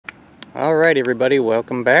Alright everybody,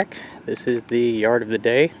 welcome back. This is the yard of the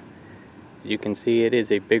day. You can see it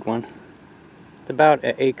is a big one. It's about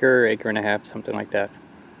an acre and a half, something like that.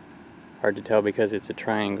 Hard to tell because it's a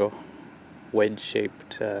triangle,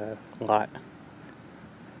 wedge-shaped lot.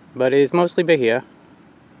 But it is mostly bahia,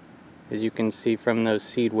 as you can see from those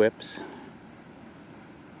seed whips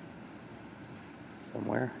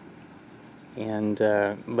somewhere. And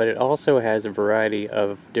but it also has a variety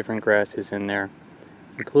of different grasses in there,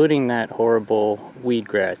 including that horrible weed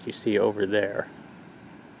grass you see over there.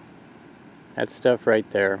 That stuff right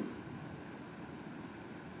there.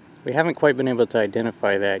 We haven't quite been able to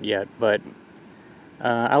identify that yet, but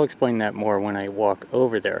I'll explain that more when I walk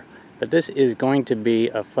over there. But this is going to be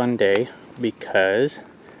a fun day because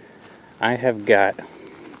I have got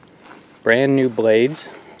brand new blades,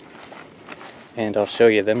 and I'll show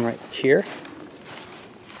you them right here.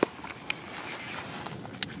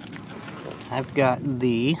 I've got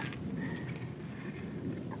the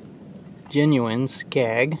genuine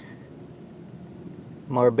Skag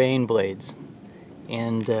Bourbon blades,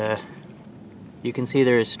 and you can see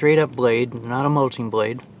they're a straight up blade, not a mulching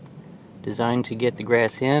blade, designed to get the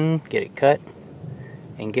grass in, get it cut,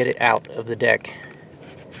 and get it out of the deck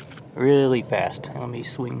really fast. Let me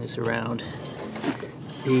swing this around.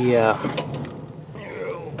 The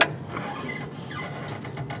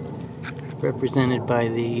represented by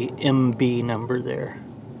the MB number there,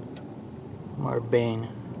 Bourbon.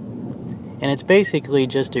 And it's basically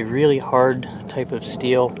just a really hard type of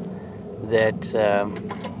steel that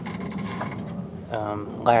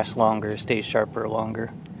lasts longer, stays sharper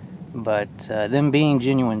longer. But them being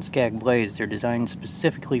genuine Skag blades, they're designed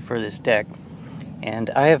specifically for this deck. And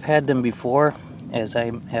I have had them before, as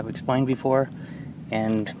I have explained before,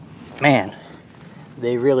 and man,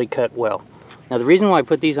 they really cut well. Now the reason why I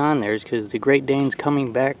put these on there is because the Great Dane's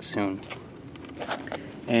coming back soon.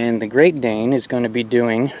 And the Great Dane is going to be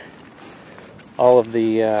doing all of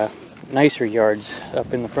the nicer yards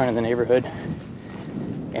up in the front of the neighborhood.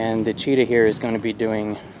 And the cheetah here is going to be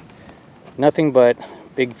doing nothing but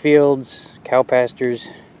big fields, cow pastures,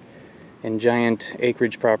 and giant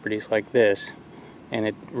acreage properties like this. And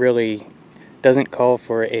it really doesn't call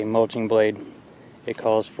for a mulching blade. It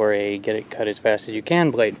calls for a get it cut as fast as you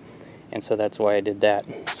can blade. And so that's why I did that.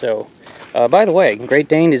 So, by the way, Great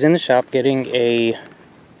Dane is in the shop getting a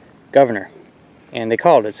governor. And they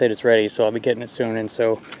called it, said it's ready, so I'll be getting it soon. And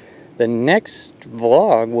so the next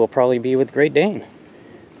vlog will probably be with Great Dane.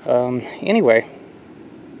 Anyway,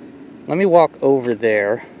 let me walk over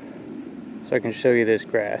there so I can show you this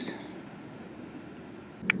grass.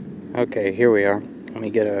 Okay, here we are. Let me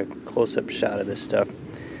get a close-up shot of this stuff.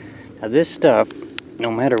 Now this stuff,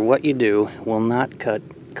 no matter what you do, will not cut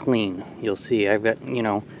clean. You'll see I've got,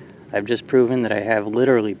 I've just proven that I have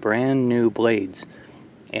literally brand new blades,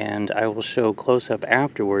 and I will show close-up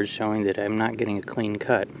afterwards showing that I'm not getting a clean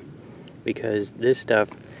cut, because this stuff,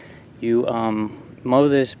 you mow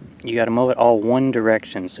this, you got to mow it all one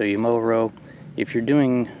direction. So you mow a row. If you're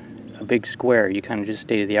doing a big square, you kind of just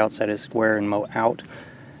stay to the outside of the square and mow out.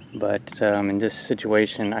 But in this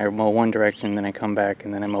situation, I mow one direction, then I come back,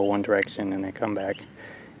 and then I mow one direction, and I come back.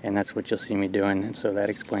 And that's what you'll see me doing. And so that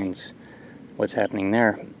explains what's happening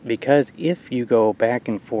there. Because if you go back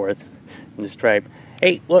and forth in the stripe,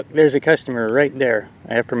 hey, look, there's a customer right there.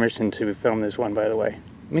 I have permission to film this one, by the way.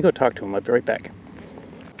 Let me go talk to him. I'll be right back.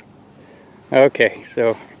 Okay,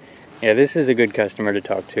 so yeah, this is a good customer to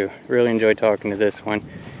talk to. Really enjoy talking to this one.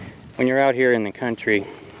 When you're out here in the country,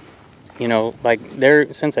 like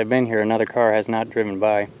since I've been here, another car has not driven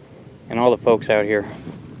by. And all the folks out here,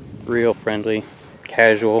 real friendly,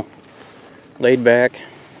 casual, laid back.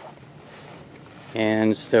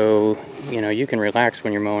 And so, you can relax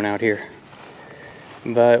when you're mowing out here.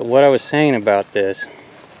 But what I was saying about this,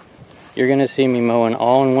 you're going to see me mowing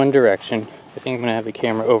all in one direction. I think I'm going to have the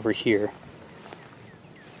camera over here.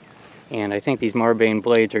 And I think these Bourbon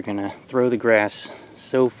blades are going to throw the grass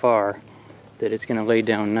so far that it's going to lay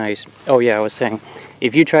down nice. Oh yeah, I was saying,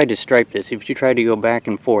 if you tried to stripe this, if you tried to go back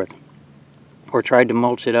and forth, or tried to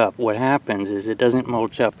mulch it up, what happens is it doesn't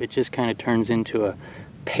mulch up. It just kind of turns into a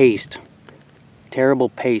paste, terrible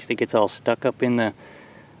paste that gets all stuck up in the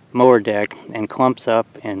mower deck and clumps up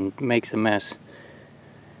and makes a mess.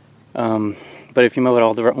 But if you mow it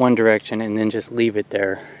all one direction and then just leave it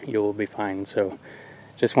there, you will be fine. So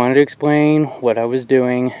just wanted to explain what I was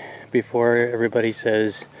doing before everybody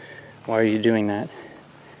says, why are you doing that?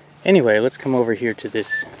 Anyway, let's come over here to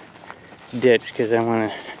this ditch because I want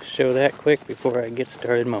to show that quick before I get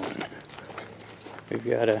started mowing. We've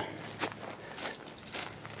got a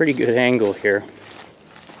pretty good angle here.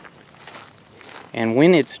 And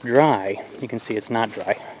when it's dry, you can see it's not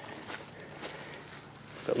dry.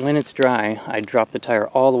 But when it's dry, I drop the tire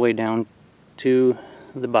all the way down to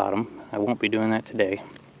the bottom. I won't be doing that today,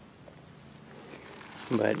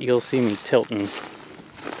 but you'll see me tilting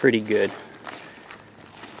pretty good.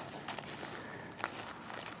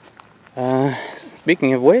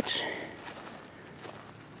 Speaking of which,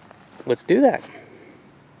 let's do that.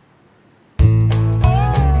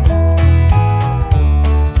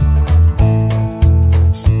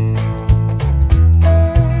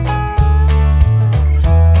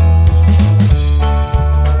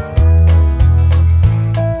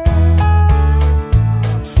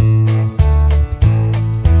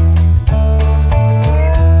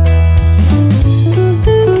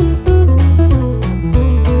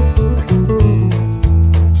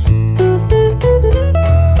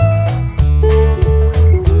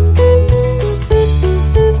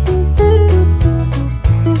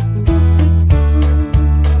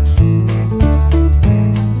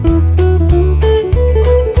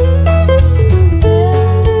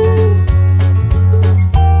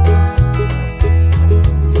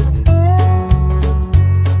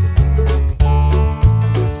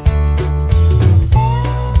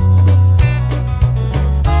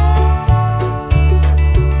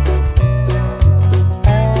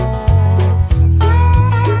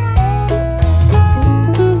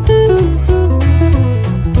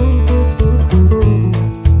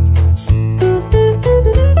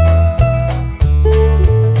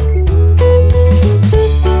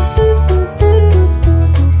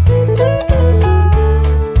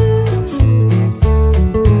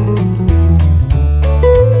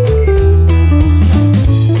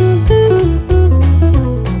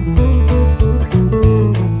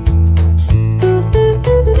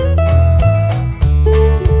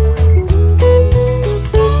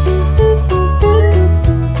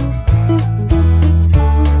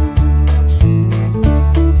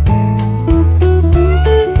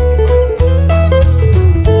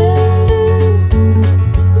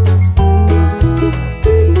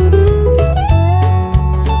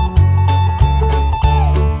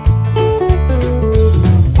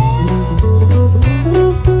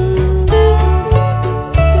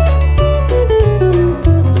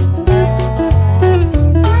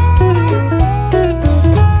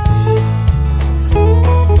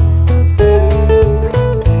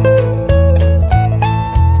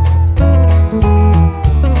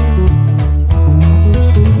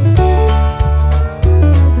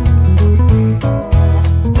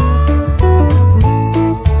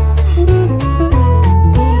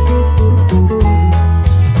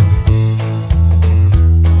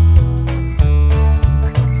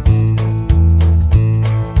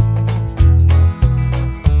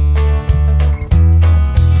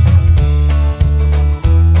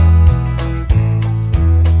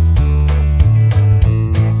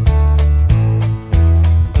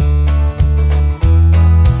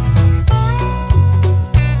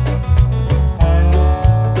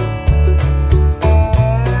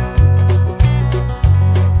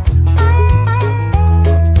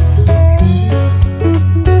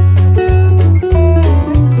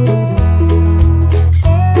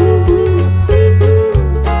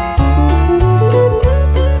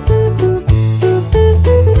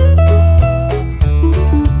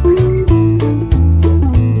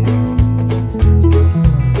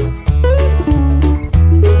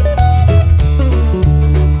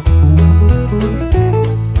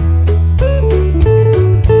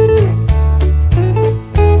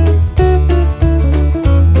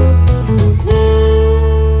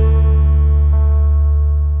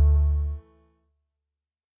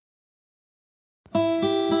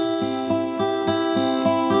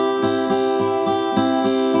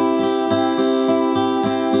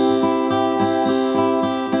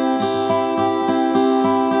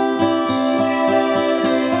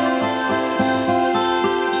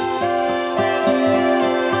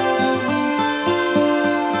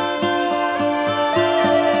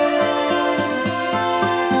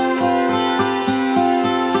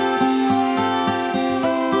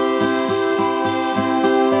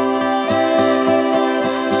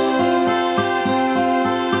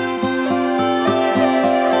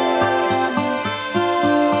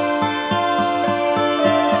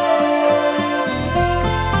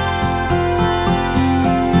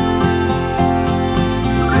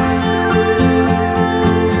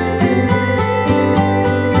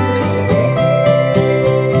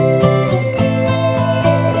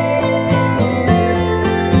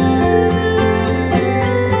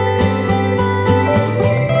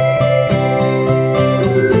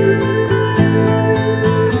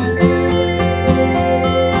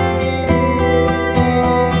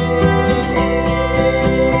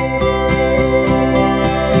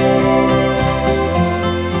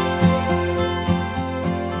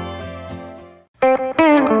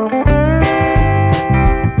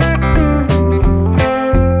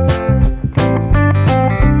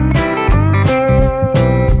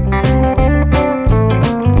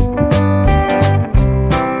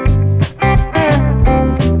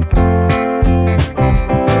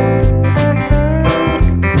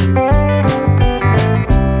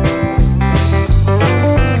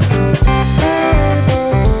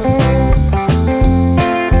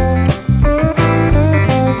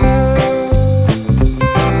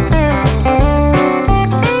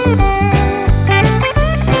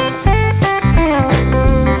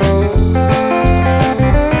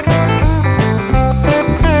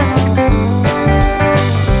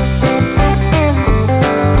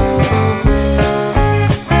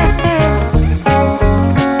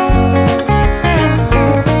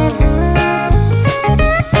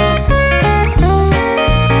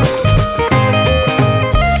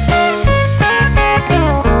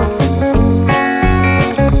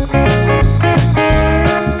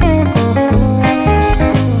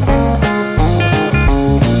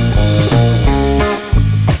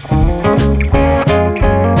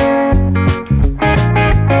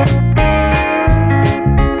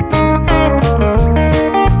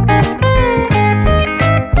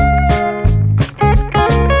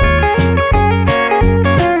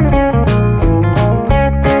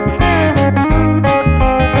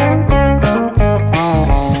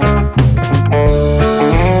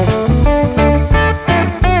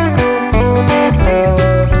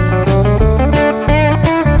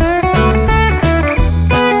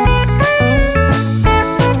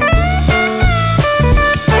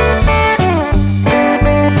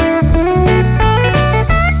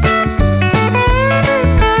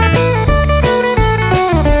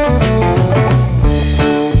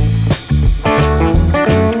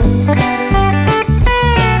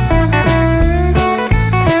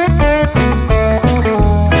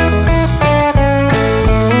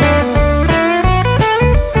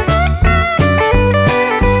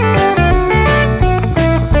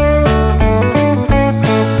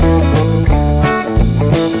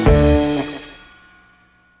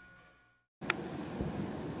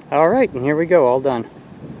 Alright, and here we go, all done.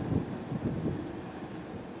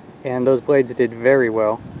 And those blades did very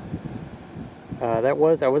well. I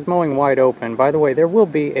was mowing wide open. By the way, there will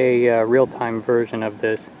be a real-time version of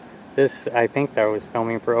this. This, I think that I was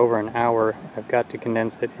filming for over an hour. I've got to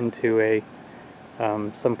condense it into a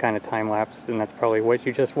some kind of time lapse, and that's probably what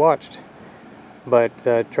you just watched. But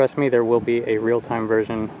trust me, there will be a real-time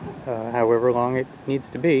version. However long it needs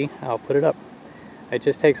to be, I'll put it up. It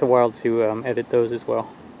just takes a while to edit those as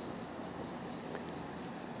well.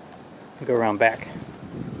 Go around back.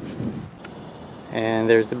 And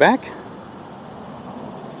there's the back.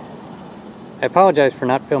 I apologize for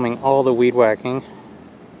not filming all the weed whacking.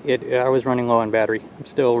 I was running low on battery. I'm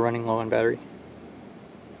still running low on battery.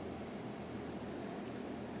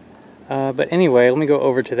 But anyway, let me go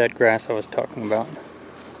over to that grass I was talking about.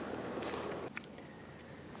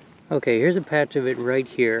 Okay, here's a patch of it right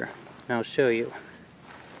here, and I'll show you.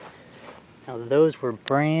 Now those were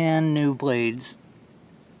brand new blades,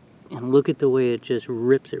 and look at the way it just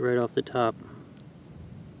rips it right off the top.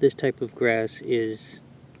 This type of grass is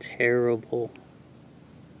terrible.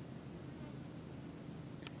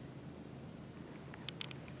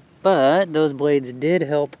 But those blades did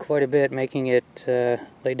help quite a bit, making it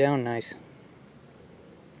lay down nice.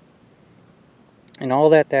 And all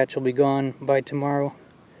that thatch will be gone by tomorrow.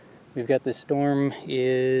 We've got the storm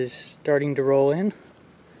is starting to roll in,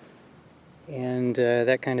 and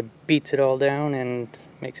that kind of beats it all down and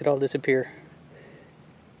makes it all disappear.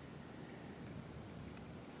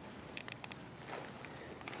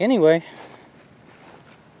 Anyway,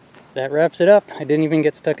 that wraps it up. I didn't even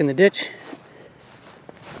get stuck in the ditch.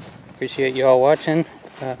 Appreciate you all watching.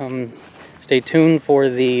 Stay tuned for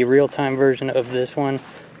the real-time version of this one.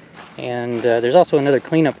 And there's also another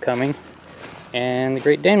cleanup coming. And the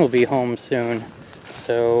Great Dane will be home soon.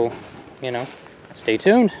 So, you know, stay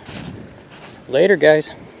tuned. Later, guys.